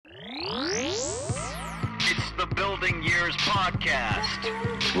Years podcast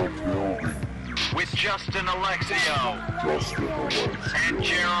with Justin Alexio and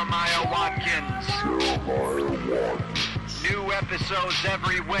Jeremiah Watkins. New episodes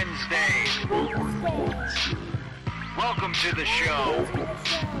every Wednesday. Welcome to the show.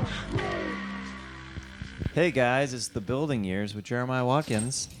 Hey guys, it's the Building Years with Jeremiah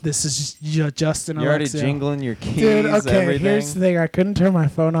Watkins. This is Justin You're already Alexio. jingling your keys, Dude, okay, everything. here's the thing. I couldn't turn my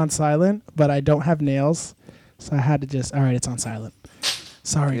phone on silent, but I don't have nails, so I had to just... All right, it's on silent.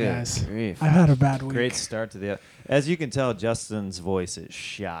 Sorry, Good guys. grief. I've had a bad week. Great start to the... As you can tell, Justin's voice is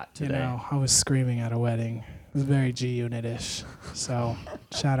shot today. You know, I was screaming at a wedding. It was very G-Unit-ish. So,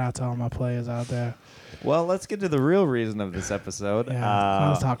 shout out to all my players out there. Well, let's get to the real reason of this episode. Yeah,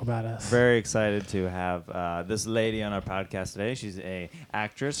 let's talk about us. Very excited to have this lady on our podcast today. She's a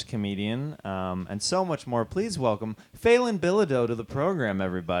actress, comedian, and so much more. Please welcome Phelan Bilodeau to the program,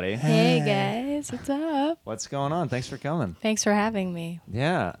 everybody. Hey guys, what's up? What's going on? Thanks for coming. Thanks for having me.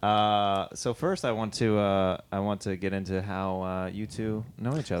 Yeah. So first, I want to get into how you two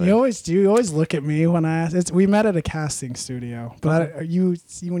know each other. You always look at me when I ask. We met at a casting studio, but when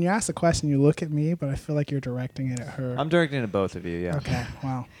you ask a question, you look at me, but I feel like you're directing it at her. I'm directing it at both of you. Yeah. Okay.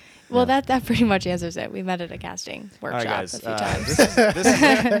 Wow. Well, that pretty much answers it. We met at a casting All workshop right, guys. a few times.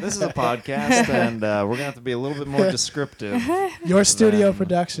 This is a podcast, and we're gonna have to be a little bit more descriptive. Your studio Then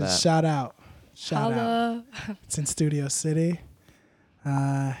productions. that. Shout out. Shout out. Holla. It's in Studio City.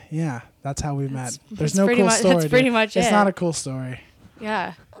 Yeah, that's how we met. There's that's no pretty cool much- story. that's pretty dude. much It's it. not a cool story.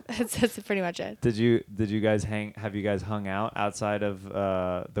 Yeah, that's pretty much it. Did you guys have you guys hung out outside of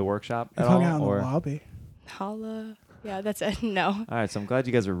the workshop I at hung all? out in or? the lobby. Holla. Yeah, that's it. No. All right, so I'm glad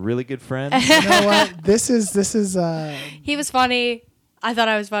you guys are really good friends. You know what? This is. He was funny. I thought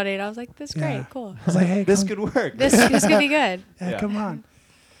I was funny, and I was like, "This is Yeah. great, cool. I was like, hey, This come, could work. This could be good." yeah, Yeah. come on.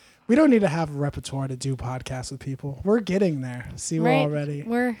 We don't need to have a repertoire to do podcasts with people. We're getting there. See, we're Right. already.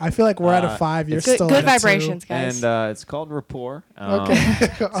 We're I feel like we're at a Uh, 5. You're good, still good at a 2. vibrations, guys. And it's called rapport. Okay.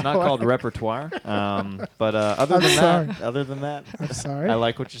 It's not called repertoire. But other I'm than sorry. that, I'm sorry. I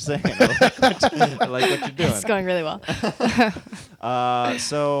like what you're saying. I like what you're doing. It's going really well.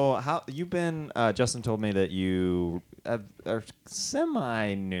 So how you've been? Justin told me that you are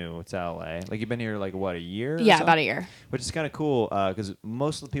semi-new to LA. Like you've been here like what, a year? or Yeah, so? about a year. Which is kind of cool because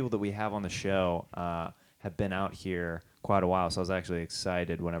most of the people that we have on the show have been out here quite a while. So I was actually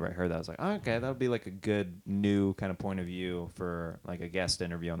excited whenever I heard that. I was like, oh, okay, that would be like a good new kind of point of view for like a guest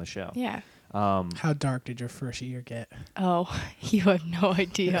interview on the show. Yeah. How dark did your first year get? Oh, you have no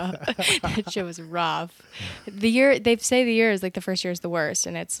idea. That shit was rough. They say the year is like the first year is the worst,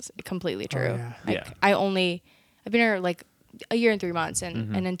 and it's completely true. yeah. Like, Yeah. I've been here like a year and 3 months, and,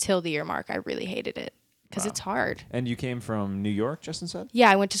 Mm-hmm. and until the year mark, I really hated it because it's hard. And you came from New York, Justin said?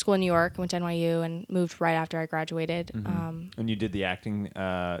 Yeah, I went to school in New York, went to NYU, and moved right after I graduated. Mm-hmm. And you did the acting.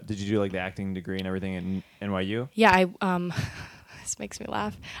 Did you do like the acting degree and everything in NYU? Yeah, this makes me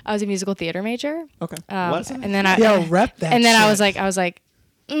laugh. I was a musical theater major. Okay. And then I Yo, rep that. and then I shit. was like,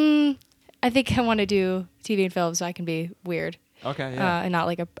 I think I want to do TV and film so I can be weird. Okay. Yeah. And not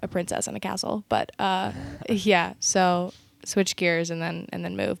like a princess in a castle. But yeah, so switch gears and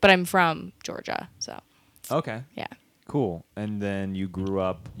then move. But I'm from Georgia, so Okay. yeah. Cool. And then you grew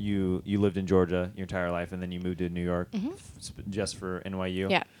up. You lived in Georgia your entire life, and then you moved to New York just for NYU.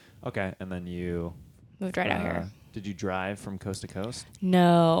 Yeah. Okay. And then you Moved right out here. Did you drive from coast to coast?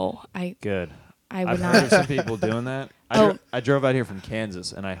 No, I Good. would I've not. heard of some people doing that. Oh. I drove out here from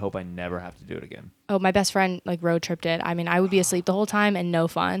Kansas, and I hope I never have to do it again. Oh, my best friend like road tripped it. I mean, I would be asleep the whole time and no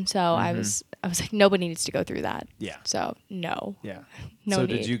fun. So I was like, nobody needs to go through that. Yeah. So no. Yeah. No so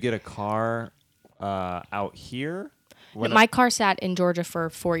need. did you get a car out here? My car sat in Georgia for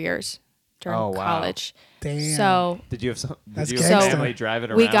 4 years during Oh, wow. college. Damn. So Did you have some? That's Did you have gangster. family drive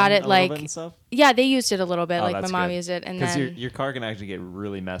it around? we got it a like little bit and stuff? yeah, they used it a little bit. Oh, Like my that's mom good. used it, and Because then your car can actually get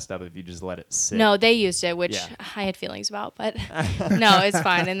really messed up if you just let it sit. no, they used it, which Yeah. I had feelings about, but no, it's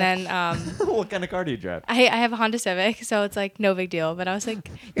fine. And then What kind of car do you drive? I have a Honda Civic, so it's like no big deal. But I was like,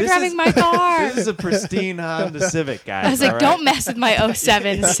 "You're This driving is- my car." This is a pristine Honda Civic, guys. I was like, all right? "Don't mess with my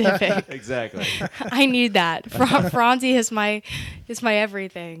 07 Civic. Exactly. I need that." Franzi is my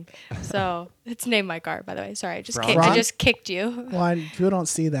everything. So it's named my car, by the way. Sorry, I Franz? just kicked you. Well, people don't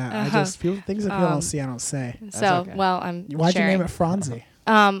see that. Things that people don't see, I don't say. So okay. well, I'm. Why'd sharing. you name it Franzi?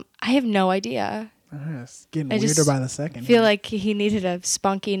 I have no idea. It's getting I weirder just by the second. feel like he needed a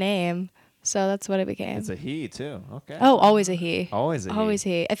spunky name, so that's what it became. It's a he too. Okay. Oh, always a he. Always a he. Always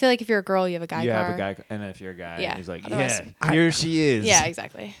he. I feel like if you're a girl, you have a guy You car. have a guy, and if you're a guy, Yeah. he's like, Otherwise- yeah, here she is. Yeah,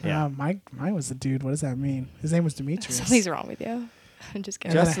 exactly. Yeah. Mine was the dude. What does that mean? His name was Demetrius. Something's wrong with you. I'm just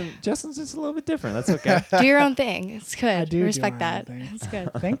kidding. Justin's just a little bit different. That's okay. Do your own thing. It's good. I do Respect my own that. thing. It's good.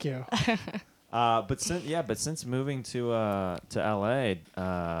 Thank you. But since moving to LA,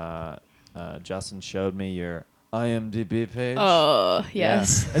 Justin showed me your IMDb page. Oh,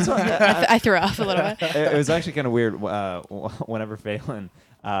 yes. It's I threw off a little bit. it was actually kind of weird. Whenever Phelan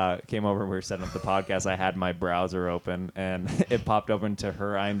came over and we were setting up the podcast, I had my browser open and it popped open to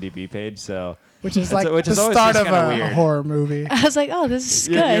her IMDb page. So Which is like which the is always start just of kinda a weird. horror movie. I was like, oh, this is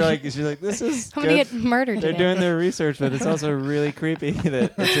good. she's like, this is I'm going to good. get murdered They're today. doing their research, but it's also really creepy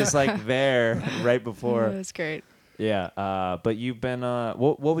that it's just like there right before. Oh, that's great. Yeah. But you've been.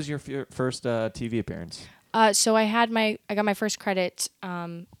 What was your first TV appearance? So I got my first credit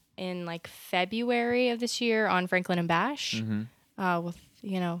in like February of this year on Franklin and Bash with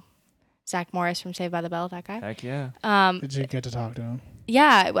Zach Morris from Saved by the Bell, that guy. Heck yeah. Did you get to talk to him?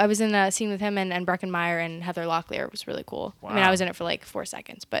 Yeah, I was in a scene with him and Breckenmeyer and Heather Locklear. It was really cool. I mean, Wow. I was in it for like 4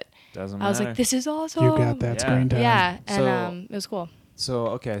 seconds, but Doesn't I was matter. like, this is awesome. You got that Yeah. screen time. Yeah, and So- it was cool. So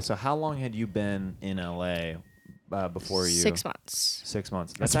okay. So how long had you been in LA before you? 6 months. 6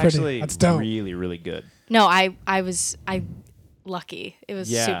 months. That's That's pretty- actually that's dope. really really good. No, I was lucky. It was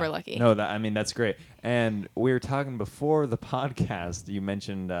super lucky. No, that's great. And we were talking before the podcast. You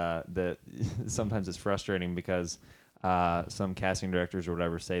mentioned that sometimes it's frustrating because some casting directors or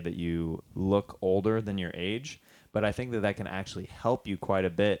whatever say that you look older than your age. But I think that can actually help you quite a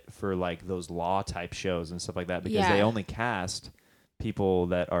bit for like those law type shows and stuff like that because they Yeah. only cast people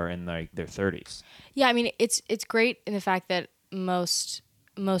that are in like their 30s. Yeah, I mean, it's great in the fact that most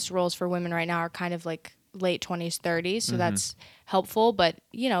roles for women right now are kind of like late 20s, 30s, so that's helpful. But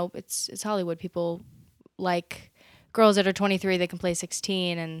it's Hollywood. People like girls that are 23 that can play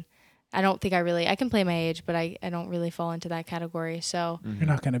 16, and I don't think I can play my age, but I don't really fall into that category. So You're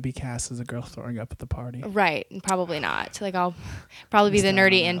not going to be cast as a girl throwing up at the party. right, and probably not. Like I'll probably be the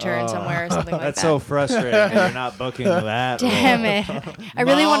nerdy intern somewhere or something like That's that. so frustrating that you're not booking that. Damn role. it! I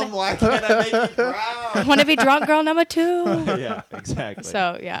really want to. Why can't I make you proud? Want to be drunk girl number 2. Yeah, exactly.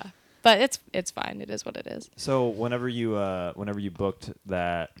 So yeah, but it's fine. It is what it is. So whenever you booked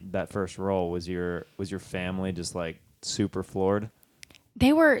that first role, was your family just like super floored?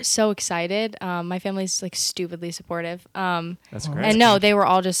 They were so excited. My family's like stupidly supportive. That's Oh, great. And no, they were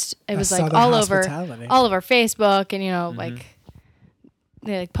all just. It That's was like Southern all over hospitality. Facebook, and like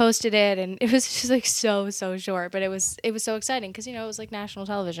they like posted it, and it was just like so short, but it was so exciting because it was like national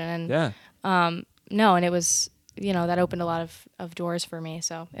television, and Yeah. no, and it was that opened a lot of doors for me,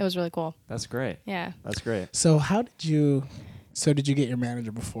 so it was really cool. That's great. Yeah. That's great. So did you get your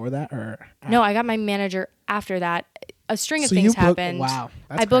manager before that or? No, I got my manager after that. A string of So things you booked- happened. wow,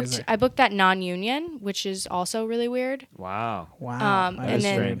 that's I booked crazy. I booked that non-union, which is also really weird. Wow. Wow. that And is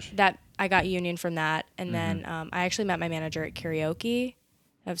then strange. that I got union from that, and then I actually met my manager at karaoke.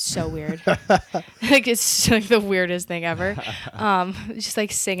 That was so weird. Like it's like the weirdest thing ever. Just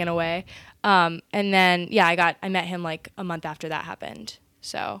like singing away. And then I met him like a month after that happened.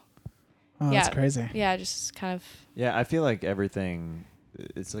 So Oh, yeah, that's crazy. Yeah, just kind of. Yeah, I feel like everything.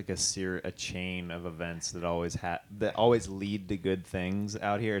 It's like a chain of events that always lead to good things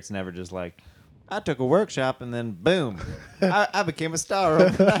out here. It's never just like I took a workshop and then boom, I became a star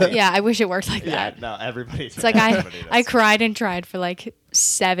overnight. Yeah, I wish it worked like Yeah, that. no, everybody. It's like I cried and tried for like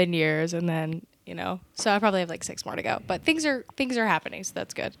 7 years, and then so I probably have like 6 more to go. But things are happening, so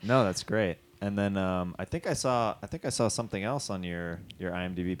that's good. No, that's great. And then I think I saw something else on your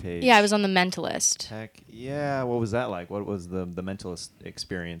IMDb page. Yeah, I was on The Mentalist. Heck yeah! What was that like? What was the Mentalist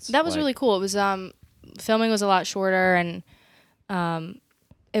experience? That was like? really cool. It was filming was a lot shorter, and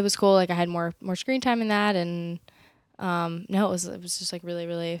it was cool. Like I had more screen time in that, and no, it was just like really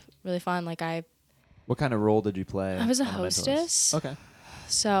really really fun. Like What kind of role did you play? I was a on The Mentalist? hostess. Okay.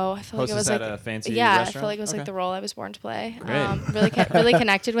 So I feel like it Hostess was at like a fancy I restaurant? feel like it was Okay. like the role I was born to play. Great. Really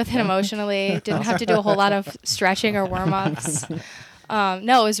connected with it emotionally. Didn't have to do a whole lot of stretching or warm ups.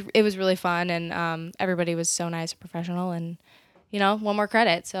 No, it was really fun, and everybody was so nice and professional, and one more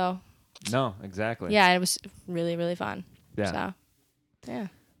credit. So No, exactly. yeah, it was really really fun. Yeah. So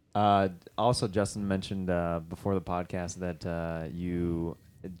yeah. Also, Justin mentioned before the podcast that you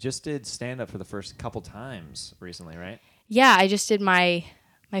just did stand up for the first couple times recently, right? Yeah, I just did my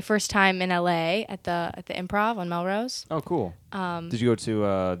first time in LA at the Improv on Melrose. Oh, cool. Did you go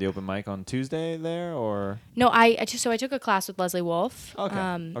to the open mic on Tuesday there, or No, I took a class with Leslie Wolf. Okay.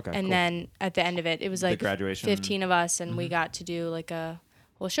 Okay, And cool. then at the end of it, it was The like graduation? 15 of us, and we got to do like a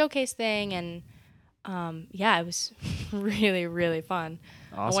whole showcase thing, and it was really really fun.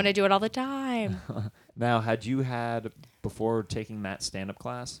 I Awesome. want to do it all the time. Now, had you had before taking that stand-up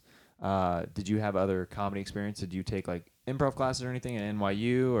class? Did you have other comedy experience? Did you take like improv classes or anything at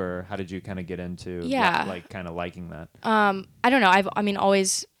NYU, or how did you kind of get into Yeah. like kind of liking that? I don't know. I mean,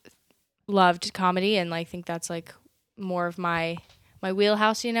 always loved comedy, and like think that's like more of my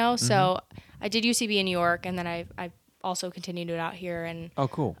wheelhouse, you know. So I did UCB in New York, and then I also continued it out here, and Oh,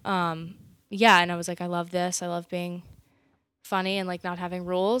 cool. yeah, and I was like, I love this. I love being funny and like not having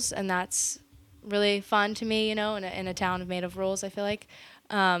rules, and that's really fun to me, you know, in a town made of rules. I feel like,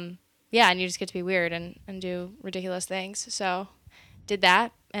 yeah, and you just get to be weird and do ridiculous things. So did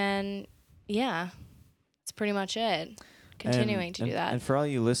that, and yeah, that's pretty much it. Continuing to do that. And for all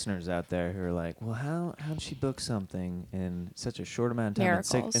you listeners out there who are like, well, how'd she book something in such a short amount of time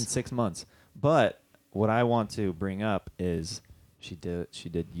Miracles. in 6 months? But what I want to bring up is she did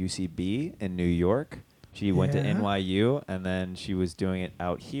UCB in New York. She went to Yeah. NYU, and then she was doing it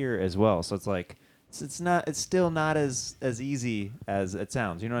out here as well. So it's like it's still not as easy as it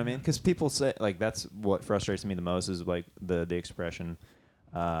sounds. You know what I mean? Because people say, like, that's what frustrates me the most is like the expression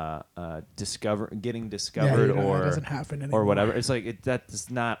getting discovered you know, or that doesn't happen or anymore. whatever. It's like that's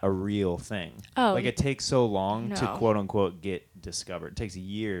not a real thing. Oh, like it takes so long to no. quote unquote get discovered. It takes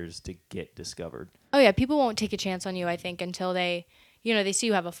years to get discovered. Oh yeah, people won't take a chance on you, I think, until they, you know, they see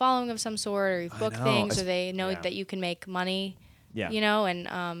you have a following of some sort, or you've I booked know. things, It's- or they know yeah. that you can make money. Yeah. You know,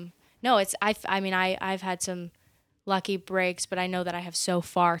 and no, it's I mean I've had some lucky breaks, but I know that I have so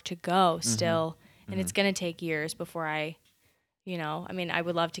far to go Mm-hmm. still, and it's gonna take years before I, you know, I mean I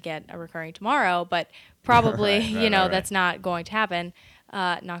would love to get a recurring tomorrow, but probably Right. that's not going to happen.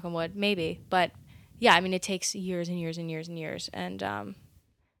 Knock on wood, maybe, but yeah, I mean it takes years and years and years and years, and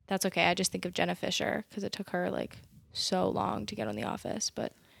that's okay. I just think of Jenna Fisher because it took her like so long to get on The Office,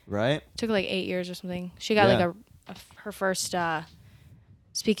 but Right? it took like 8 years or something. She got Yeah. like her first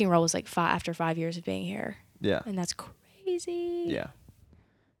speaking role was like after 5 years of being here, Yeah. and that's crazy. Yeah.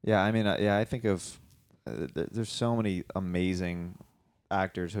 Yeah. I mean, I think of there's so many amazing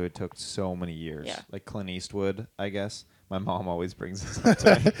actors who it took so many years. Yeah. Like Clint Eastwood, I guess. My mom always brings this up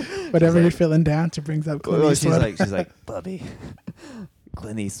to me. Whatever you're feeling down, she brings up Clint Well, Eastwood. she's like, Bubby,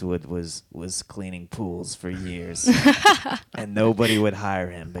 Clint Eastwood was cleaning pools for years, and nobody would hire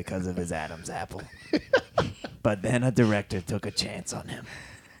him because of his Adam's apple. But then a director took a chance on him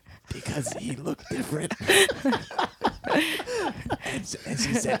because he looked different. and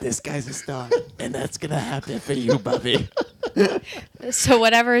she said, "This guy's a star, and that's gonna happen for you, Bubby." So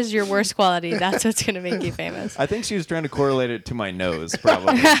whatever is your worst quality, that's what's gonna make you famous. I think she was trying to correlate it to my nose,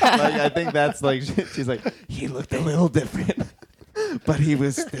 probably. Like, I think that's like she's like, he looked a little different, but he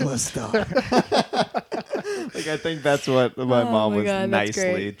was still a star. Like I think that's what my Oh mom my was God, that's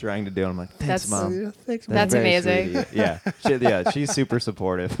nicely great. trying to do. I'm like, thanks, That's- mom. Yeah, thanks, That's very amazing. sweet of you." Yeah, she's super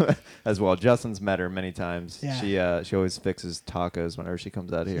supportive as well. Justin's met her many times. Yeah. She always fixes tacos whenever she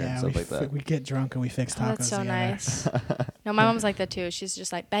comes out here and Yeah, stuff like that. we get drunk and we fix tacos Oh, that's so together. nice. No, my mom's like that too. She's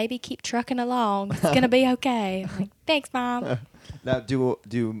just like, baby, keep trucking along. It's gonna be okay. I'm like, thanks, mom. Now, does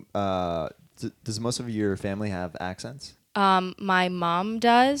most of your family have accents? My mom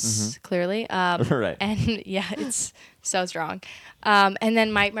does clearly. Right. And yeah, it's so strong. And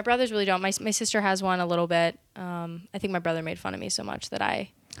then my brothers really don't. My sister has one a little bit. I think my brother made fun of me so much that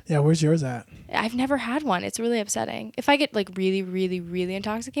Yeah, where's yours at? I've never had one. It's really upsetting. If I get like really, really, really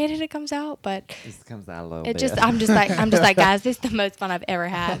intoxicated, it comes out. But It comes out a little it bit. just, I'm just like, guys, this is the most fun I've ever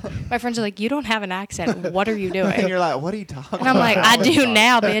had. My friends are like, you don't have an accent. What are you and doing? you're like, what are you talking And I'm like, I do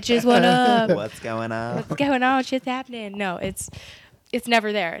now, bitches. What up? What's going on? What's going on? Shit's happening. No, it's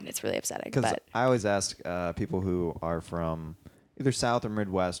never there, and it's really upsetting. Because But I always ask people who are from either South or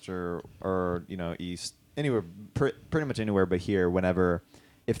Midwest or East, anywhere, pretty much anywhere but here, whenever,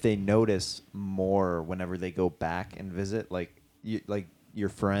 if they notice more whenever they go back and visit, like your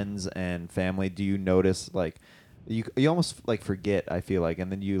friends and family, do you notice like you almost like forget, I feel like,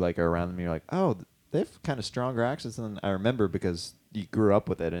 and then you like are around them and you're like, oh, they have kind of stronger accents than I remember because you grew up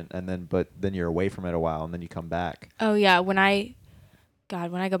with it and then you're away from it a while and then you come back. oh yeah, when I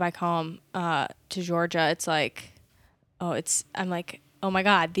go back home to Georgia, it's like, I'm like, oh my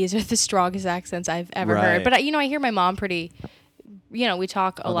God, these are the strongest accents I've ever Right. heard. But I hear my mom pretty. We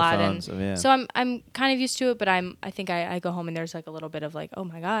talk a On the lot, phones, and yeah. so I'm kind of used to it. But I think I go home and there's like a little bit of like, oh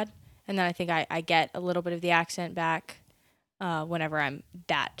my God, and then I think I get a little bit of the accent back whenever I'm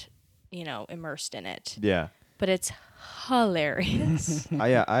that immersed in it. Yeah. But it's hilarious. I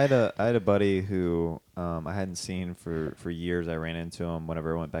had a buddy who I hadn't seen for years. I ran into him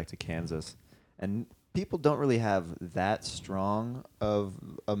whenever I went back to Kansas, and people don't really have that strong of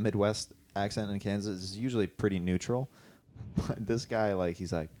a Midwest accent in Kansas. It's usually pretty neutral. But this guy, like,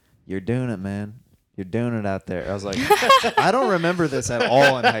 he's like, "You're doing it, man. You're doing it out there." I was like, "I don't remember this at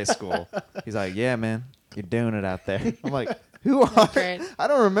all in high school." He's like, "Yeah, man. You're doing it out there. I'm like, who are? Great. I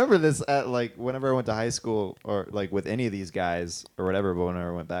don't remember this at like whenever I went to high school or like with any of these guys or whatever. But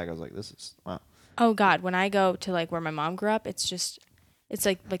whenever I went back, I was like, this is wow. Oh God, when I go to like where my mom grew up, it's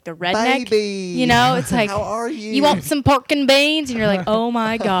like the redneck. Baby, You know, it's like, how are you? You want some pork and beans? And you're like, oh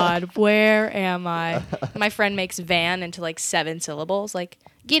my God, where am I? My friend makes van into like 7 syllables, like,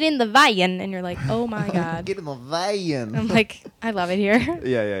 get in the van. And you're like, oh my God. Get in the van. I'm like, I love it here.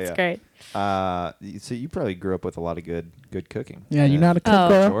 Yeah. It's great. So you probably grew up with a lot of good cooking. Yeah, you know how to cook, Oh,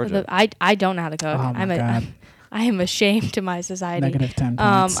 girl? Georgia. I don't know how to cook. Oh my God. I am ashamed to my society. Negative 10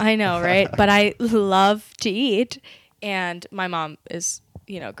 points. I know, right? But I love to eat, and my mom is,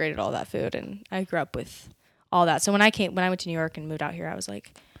 great at all that food, and I grew up with all that. So when I went to New York and moved out here, I was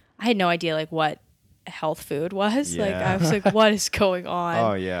like, I had no idea like what health food was. Like I Yeah. was like, what is going on?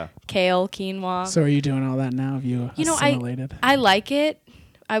 Oh yeah. Kale, quinoa. So are you doing all that now? Have you assimilated? I like it.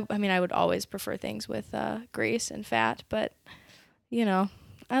 I mean, I would always prefer things with grease and fat, but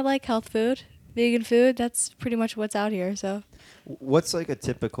I like health food, vegan food. That's pretty much what's out here. So What's like a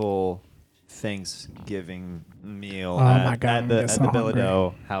typical Thanksgiving meal Oh my at God, I'm the getting so hungry.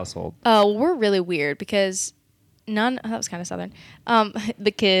 Bilodeau household? oh, we're really weird because that was kind of southern.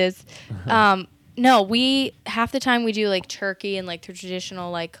 The kids, no, we half the time we do like turkey and like the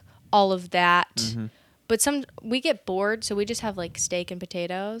traditional like all of that. Mm-hmm. But we get bored, so we just have like steak and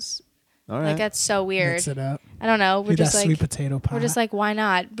potatoes. All right. Like that's so weird. Mix it up. I don't know. We're Do just that like sweet potato pie. we're just like why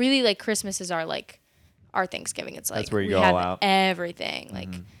not? Really, like Christmas is our Thanksgiving. It's like That's where you we go have all out. everything.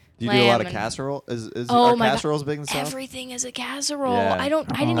 Like Do you do a lot lamb of and- casserole? Is Oh are my God. casseroles big in the South? everything is a casserole. Yeah. I didn't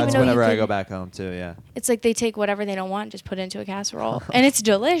even That's know whenever you I could, go back home too. Yeah. It's like they take whatever they don't want, and just put it into a casserole, and it's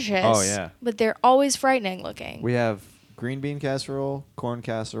delicious. Oh, yeah. But they're always frightening looking. We have green bean casserole, corn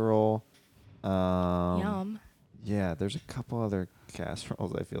casserole. Yum. Yeah, there's a couple other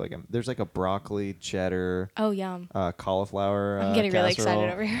casseroles. I feel like there's like a broccoli, cheddar, Oh, yum. cauliflower. I'm getting really casserole.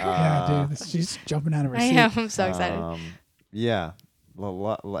 excited over here. Yeah, dude. She's jumping out of her I seat. am. I'm so excited. Yeah,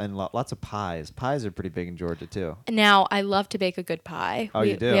 lots of pies. Pies are pretty big in Georgia too. Now I love to bake a good pie. Oh,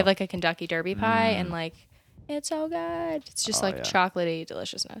 you do? We have like a Kentucky Derby pie, and like it's so good. It's just Oh, like yeah. chocolatey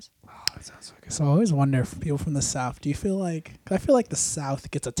deliciousness. Oh, that sounds so good. So I always wonder if people from the South, do you feel like, cause I feel like the South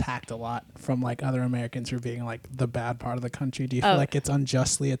gets attacked a lot from like other Americans for being like the bad part of the country. Do you feel Oh. like it's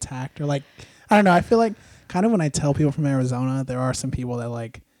unjustly attacked or like, I don't know. I feel like kind of when I tell people from Arizona, there are some people that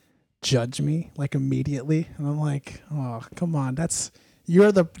like judge me like immediately. And I'm like, oh, come on.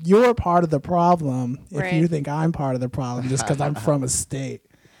 You're part of the problem if Right. you think I'm part of the problem just because I'm from a state.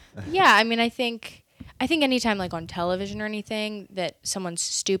 Yeah, I mean, I think anytime like on television or anything that someone's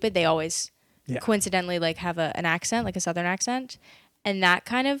stupid, they always Yeah. coincidentally like have an accent, like a Southern accent, and that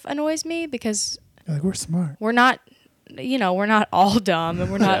kind of annoys me because You're like, we're smart. we're not all dumb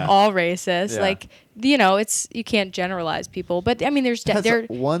and we're not Yeah. all racist. Yeah. Like, you can't generalize people, but I mean, there's That's there.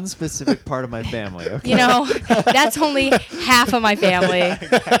 one specific part of my family. Okay. That's only half of my family.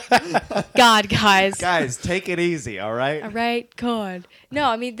 God, guys. Guys, take it easy, all right? All right, God. No,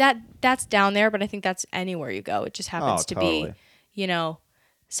 I mean that's down there, but I think that's anywhere you go. It just happens to totally. be,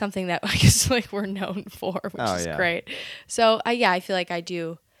 something that I guess like we're known for, which Oh, is yeah. great. So I feel like I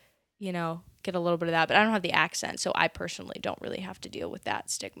do, get a little bit of that, but I don't have the accent, so I personally don't really have to deal with that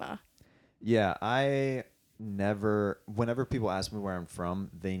stigma. Yeah, whenever people ask me where I'm from,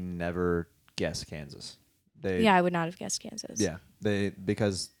 they never guess Kansas. Yeah, I would not have guessed Kansas. Yeah,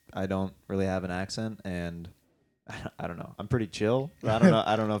 because I don't really have an accent, and I don't know. I'm pretty chill. I don't know.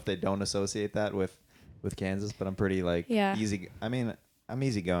 I don't know if they don't associate that with Kansas, but I'm pretty like Yeah. easy. I mean, I'm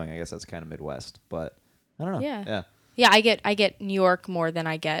easygoing. I guess that's kind of Midwest, but I don't know. Yeah. Yeah. Yeah, I get New York more than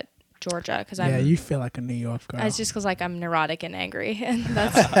I get Georgia because Yeah, you feel like a New York girl. it's just because like I'm neurotic and angry, and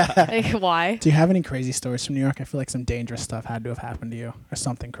that's like why. Do you have any crazy stories from New York? I feel like some dangerous stuff had to have happened to you or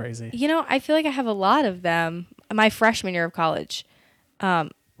something crazy. I feel like I have a lot of them. My freshman year of college, oh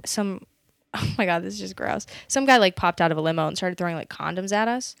my God, this is just gross. Some guy like popped out of a limo and started throwing like condoms at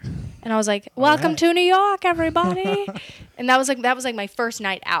us. And I was like, welcome right. to New York, everybody. And that was like my first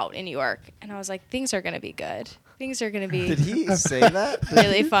night out in New York. And I was like, things are going to be good. Things are going to be Did he say that?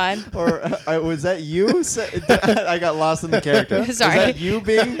 really fun. Or was that you? I got lost in the character. Sorry. Was that you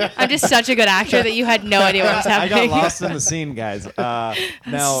being? I'm just such a good actor that you had no idea what was I happening. got lost in the scene, guys. Now,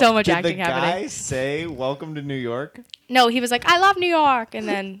 So much did acting the happening. guy say "Welcome to New York"? No, he was like, I love New York. And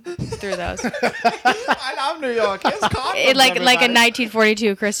then threw those. I love New York. It's It, like a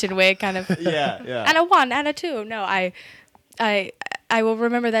 1942 Kristen Wiig kind of. Yeah, yeah. And a 1 and a 2. No, I will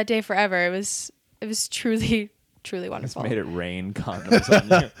remember that day forever. It was truly Just wonderful. made it rain condoms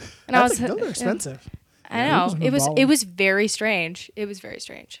on you. And I was Those are expensive. I Yeah, know. he was It was very strange. It was very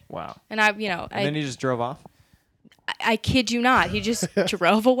strange. Wow. And I, And then he just drove off. I kid you not, he just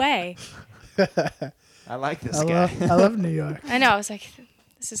drove away. I like this I guy. love New York. I know. I was like,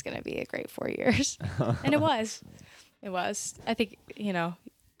 this is gonna be a great 4 years, and it was. It was. I think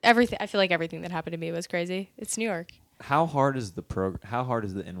everything. I feel like everything that happened to me was crazy. It's New York. How hard is the How hard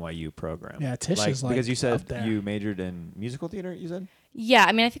is the NYU program? Yeah, Tish is, because you up said there. you majored in musical theater. You said. Yeah,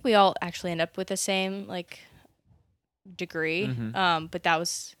 I mean, I think we all actually end up with the same degree. Mm-hmm. But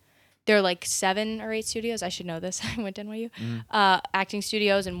there are 7 or 8 studios. I should know this. I went to NYU. Acting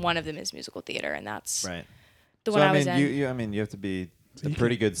studios, and one of them is musical theater, and that's Right. the So one I I was mean, in. you have to be a you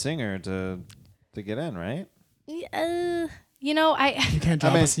pretty good singer to get in, right? I You can't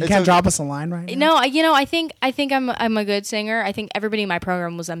drop mean, us. You it's can't okay. drop us a line right now. no, I think I'm a good singer. I think everybody in my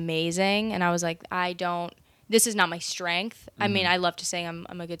program was amazing, and I was like, this is not my strength. I mean, I love to sing.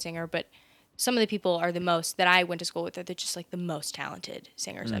 I'm a good singer, but some of the people are the most that I went to school with. They're just the most talented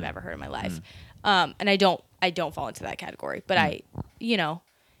singers I've ever heard in my life. And I don't fall into that category, but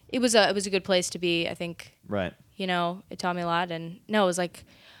it was a good place to be. I think, Right. it taught me a lot. And no, it was like,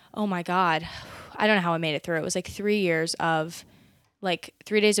 oh my God, I don't know how I made it through. It was 3 years of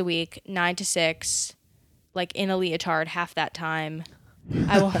 3 days a week, 9 to 6, in a leotard half that time.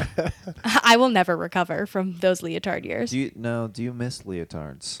 I will never recover from those leotard years. Do you miss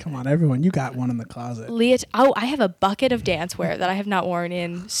leotards? Come on, everyone. You got one in the closet. I have a bucket of dance wear that I have not worn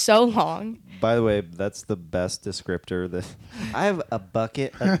in so long. By the way, that's the best descriptor. That I have a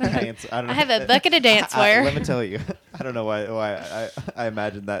bucket of dance. I don't know. I have a bucket of dance wear. Let me tell you. I don't know why I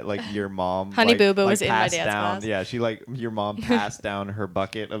imagine that your mom. Honey Boo Boo was in my passed dance down. class. Yeah, your mom passed down her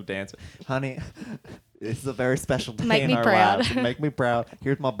bucket of dance. Honey, it's a very special day Make in me our proud. lives. Make me proud.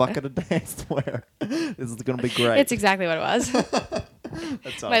 Here's my bucket of dance wear. This is gonna be great. It's exactly what it was.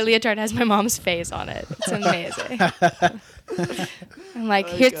 That's awesome. My leotard has my mom's face on it. It's amazing. I'm like,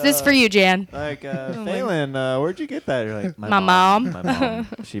 here's this for you, Jan. Like, Phelan, where'd you get that? You're like, My mom. My mom.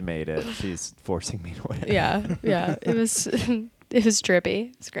 She made it. She's forcing me to wear it. Yeah. It was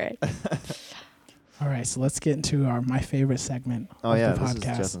trippy. It's great. All right, so let's get into my favorite segment Oh of yeah, the this is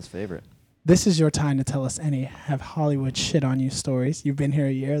podcast. Justin's favorite. This is your time to tell us any have Hollywood shit on you stories. You've been here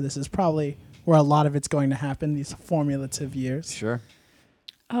a year. This is probably where a lot of it's going to happen, these formulative years. Sure.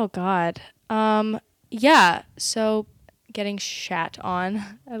 Oh God. Yeah. So getting shat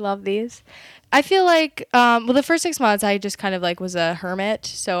on. I love these. I feel like the first 6 months I just kind of was a hermit,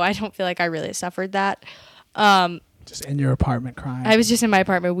 so I don't feel like I really suffered that. Just in your apartment crying. I was just in my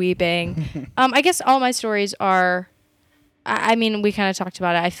apartment weeping. I guess all my stories are. I mean, we kind of talked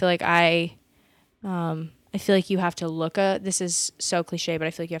about it. I feel like I feel like you have to look this is so cliche, but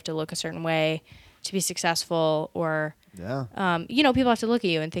I feel like you have to look a certain way to be successful, or Yeah. people have to look at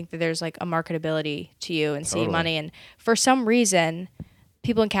you and think that there's a marketability to you and see Totally. money. And for some reason,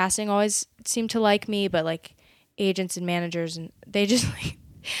 people in casting always seem to like me, but agents and managers, and they just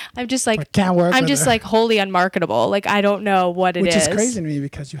I'm just can't work I'm with just her. wholly unmarketable. I don't know what it Which is. is crazy to me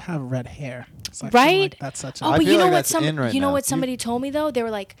because you have red hair. So I feel Right? like that's such a... Oh, I but feel you know like what? that's in right you know now. what somebody told me though. They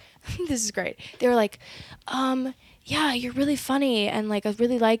were like, "This is great." They were like, yeah, you're really funny, and I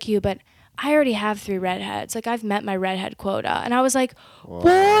really like you, but I already have 3 redheads. I've met my redhead quota." And I was like,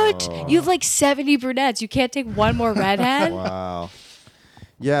 "What? You have 70 brunettes. You can't take one more redhead?" Wow.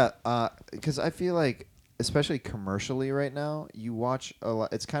 Yeah, because I feel like, especially commercially right now, you watch a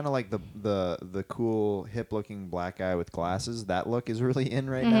lot. It's kind of like the cool hip looking black guy with glasses. That look is really in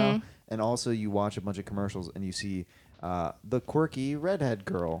right now. And also, you watch a bunch of commercials and you see the quirky redhead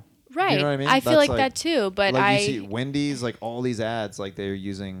girl. Right. You know what I mean? I feel That's like that too, but you see Wendy's, all these ads, they're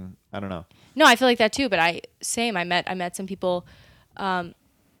using. I don't know. No, I feel like that too, but I met some people.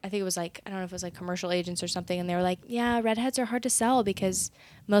 I think it was I don't know if it was commercial agents or something, and they were like, "Yeah, redheads are hard to sell because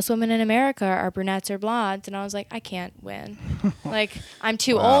most women in America are brunettes or blondes." And I was like, "I can't win. I'm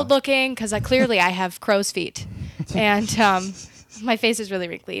too Wow. old looking because I have crow's feet, and my face is really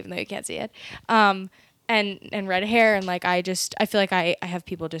wrinkly even though you can't see it, and red hair, and I feel like I have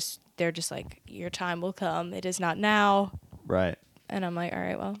people they're just like, your time will come. It is not now." Right. And I'm like, all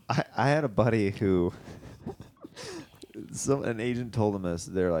right, well. I had a buddy who, an agent told him this.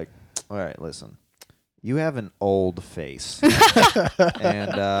 They're like, all right, listen, you have an old face,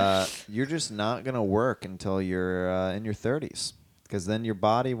 and you're just not gonna work until you're in your 30s, because then your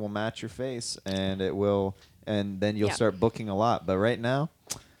body will match your face, and then you'll start booking a lot. But right now,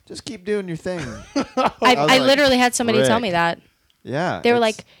 just keep doing your thing. I literally had somebody tell me that. Yeah. They were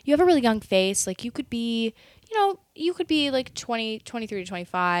like, you have a really young face. You could be, you could be 20, 23 to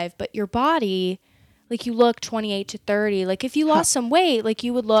 25, but your body, you look 28 to 30. If you lost some weight,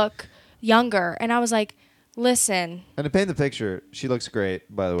 you would look younger. And I was like, listen, And to paint the picture, she looks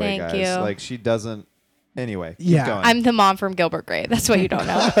great, by the way, Thank guys. you. Like, she doesn't. Anyway, keep Yeah. going. I'm the mom from Gilbert Grape. That's what you don't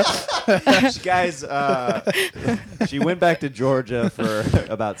know. Guys, she went back to Georgia for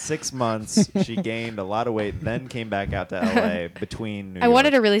about 6 months. She gained a lot of weight, then came back out to LA between New I York.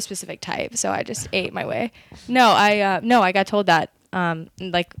 wanted a really specific type, so I just ate my way. No, I got told that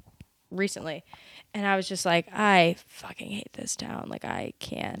like recently, and I was just like, I fucking hate this town. Like, I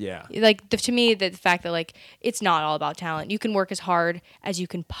can't. Yeah. Like to me, the fact that like it's not all about talent. You can work as hard as you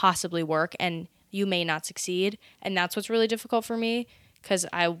can possibly work, and you may not succeed, and that's what's really difficult for me because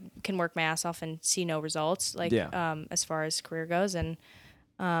I can work my ass off and see no results. Like as far as career goes, and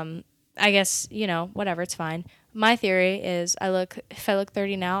I guess, whatever, it's fine. My theory is if I look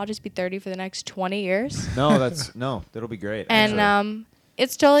 30 now, I'll just be 30 for the next 20 years. No, that'll be great. And actually.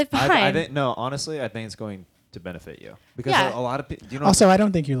 it's totally fine. I think honestly, I think it's going to benefit you because Yeah. a lot of people. Also, I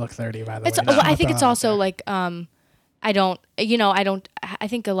don't think you look 30, by the it's way. well, I Not think throwing it's it out also there. like I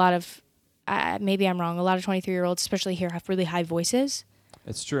think a lot of maybe I'm wrong. A lot of 23-year-olds, especially here, have really high voices,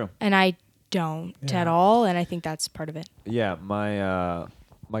 It's true. and I don't Yeah. at all. And I think that's part of it. Yeah,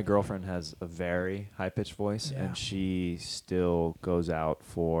 my girlfriend has a very high pitched voice, Yeah. and she still goes out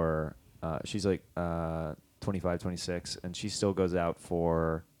for. She's like 25, 26, and she still goes out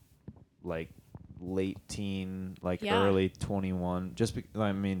for like late teen, like Yeah. early 21.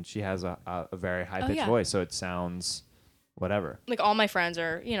 She has a very high pitched yeah. voice, so it sounds whatever. Like all my friends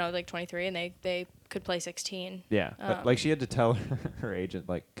are, like 23, and they could play 16. Yeah, but like she had to tell her agent,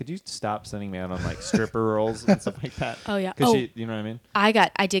 like, could you stop sending me out on like stripper roles and stuff like that? Oh, yeah. Because Oh. she, you know what I mean?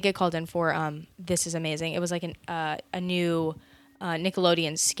 I did get called in for This Is Amazing. It was like a new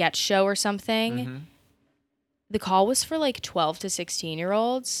Nickelodeon sketch show or something. Mm-hmm. The call was for like 12 to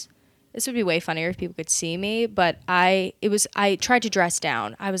 16-year-olds. This would be way funnier if people could see me, but I tried to dress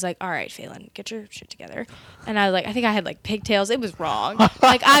down. I was like, all right, Phelan, get your shit together. And I think I had like pigtails. It was wrong.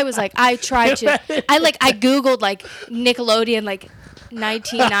 Like I Googled like Nickelodeon, like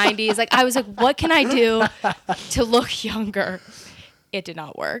 1990s. Like I was like, what can I do to look younger? It did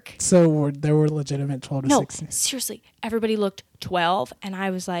not work. So there were legitimate 12 to No, 16. seriously, everybody looked 12, and I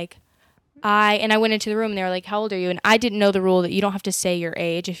was like, I went into the room and they were like, how old are you? And I didn't know the rule that you don't have to say your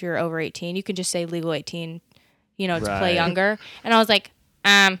age if you're over 18. You can just say legal 18, to play Right. younger. And I was like,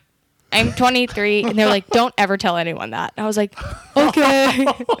 I'm 23. And they were like, don't ever tell anyone that. And I was like, okay.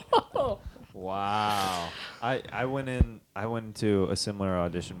 Wow. I went into a similar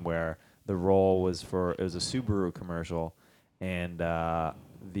audition where the role was it was a Subaru commercial, and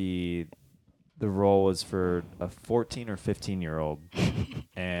the role was for a 14 or 15-year-old.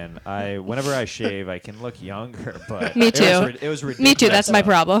 And whenever I shave, I can look younger, but Me too. It was ridiculous. Me too. That's my though.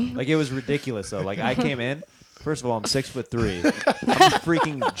 problem. Like, it was ridiculous though. Like, I came in. First of all, I'm 6'3". I'm a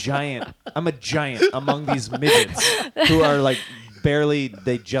freaking giant. I'm a giant among these midgets who are like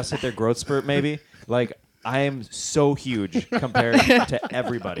they just hit their growth spurt maybe. Like, I am so huge compared to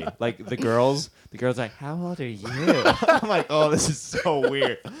everybody. Like the girls are like, "How old are you?" I'm like, "Oh, this is so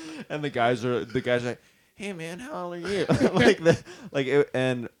weird." And the guys are like, "Hey man, how old are you?"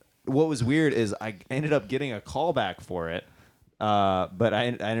 And what was weird is I ended up getting a call back for it. But I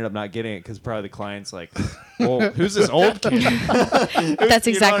ended up not getting it because probably the client's like, "Well, who's this old kid?" That's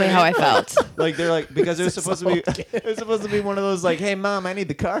exactly how I felt. Like they're like, because it was supposed to be one of those like, "Hey mom, I need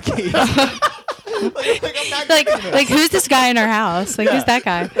the car keys." like I'm not Like who's this guy in our house? Like, who's that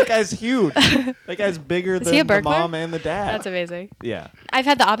guy? That guy's huge. That guy's bigger he a than the burglar? mom and the dad. That's amazing. Yeah. I've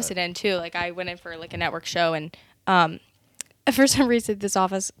had the opposite end too. Like I went in for like a network show, and for some reason this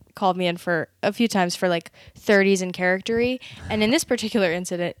office called me in for a few times for like 30s and charactery, and in this particular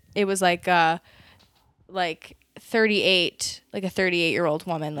incident, it was like 38, like a 38-year-old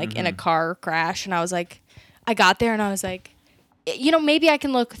woman, like in a car crash, and I was like, I got there and I was like, maybe I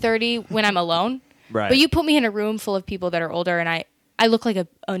can look 30 when I'm alone, Right. but you put me in a room full of people that are older, and I look like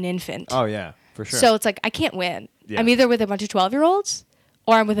an infant. Oh yeah, for sure. So it's like I can't win. Yeah. I'm either with a bunch of 12-year-olds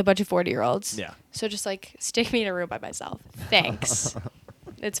or I'm with a bunch of 40-year-olds. Yeah. So just like stick me in a room by myself. Thanks.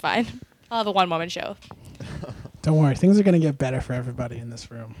 It's fine. I'll have a one-woman show. Don't worry, things are going to get better for everybody in this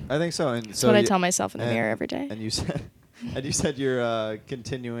room. I think so. And That's so what I you- tell myself in the and- mirror every day. And you said you're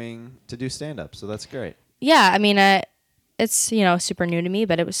continuing to do stand up, so that's great. Yeah, I mean, it's super new to me,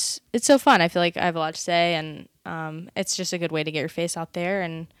 but it's so fun. I feel like I have a lot to say, and it's just a good way to get your face out there,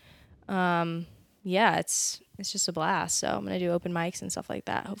 and yeah, it's just a blast. So I'm gonna do open mics and stuff like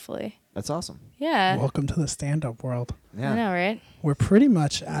that. Hopefully, That's awesome. yeah. Welcome to the stand-up world. Yeah. I know, right? We're pretty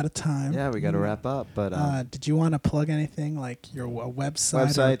much out of time. Yeah, we got to wrap up, but Did you want to plug anything like your website,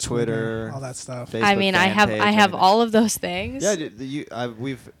 Website, or Twitter, all that stuff? Facebook I mean, I fan have page, I have everything. all of those things. Yeah,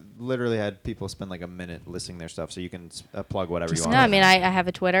 we've literally had people spend like a minute listing their stuff, so you can plug whatever you want. No, I mean, I have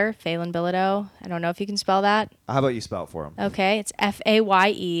a Twitter, Phelan Bilodeau. I don't know if you can spell that. How about you spell it for them? Okay, it's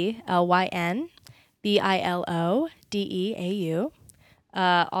FAYELYN BILODEAU.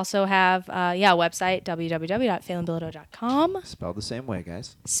 Also have a website, www.phelanbilodeau.com. Spelled the same way,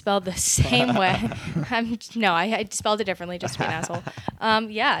 guys. Spelled the same way. I spelled it differently just to be an asshole.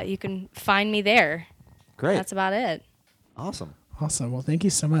 You can find me there. Great. That's about it. Awesome. Awesome. Well, thank you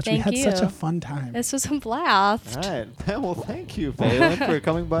so much. Thank we had such you. a fun time. This was a blast. All right. Well, thank you, Phelan, for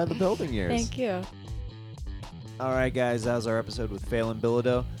coming by the building years. Thank you. All right, guys, that was our episode with Phelan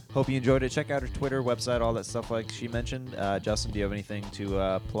Bilodeau. Hope you enjoyed it. Check out her Twitter, website, all that stuff like she mentioned. Justin, do you have anything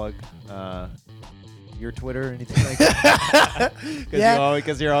to plug? Your Twitter or anything like that?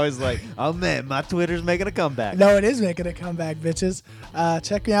 Because you're always like, oh, man, my Twitter's making a comeback. No, it is making a comeback, bitches.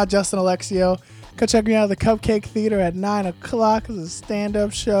 Check me out, Justin Alexio. Go check me out at the Cupcake Theater at 9 o'clock. It's a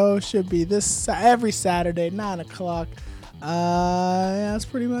stand-up show. Should be every Saturday, 9 o'clock. That's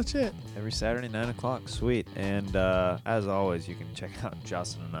pretty much it. Every Saturday, 9 o'clock. Sweet. And as always, you can check out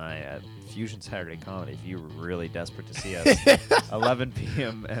Justin and I at Fusion Saturday Comedy if you're really desperate to see us. 11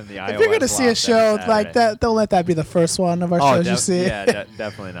 p.m. and the iOS If you're going to see a Loft show every like Saturday. that, don't let that be the first one of our shows you see. Yeah,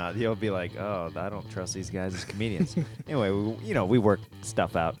 definitely not. You'll be like, oh, I don't trust these guys as comedians. Anyway, we work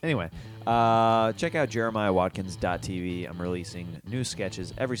stuff out. Anyway, check out JeremiahWatkins.tv. I'm releasing new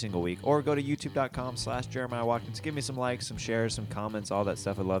sketches every single week. Or go to youtube.com/JeremiahWatkins. Give me some likes, some shares, some comments, all that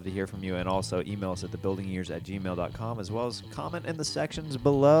stuff. I'd love to hear from you. And also email us at thebuildingyears@gmail.com, as well as comment in the sections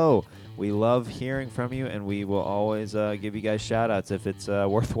below. We love hearing from you, and we will always give you guys shout-outs if it's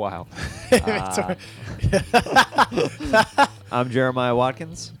worthwhile. I'm Jeremiah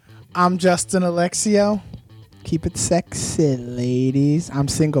Watkins. I'm Justin Alexio. Keep it sexy, ladies. I'm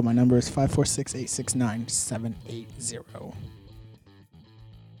single. My number is 546-869-780.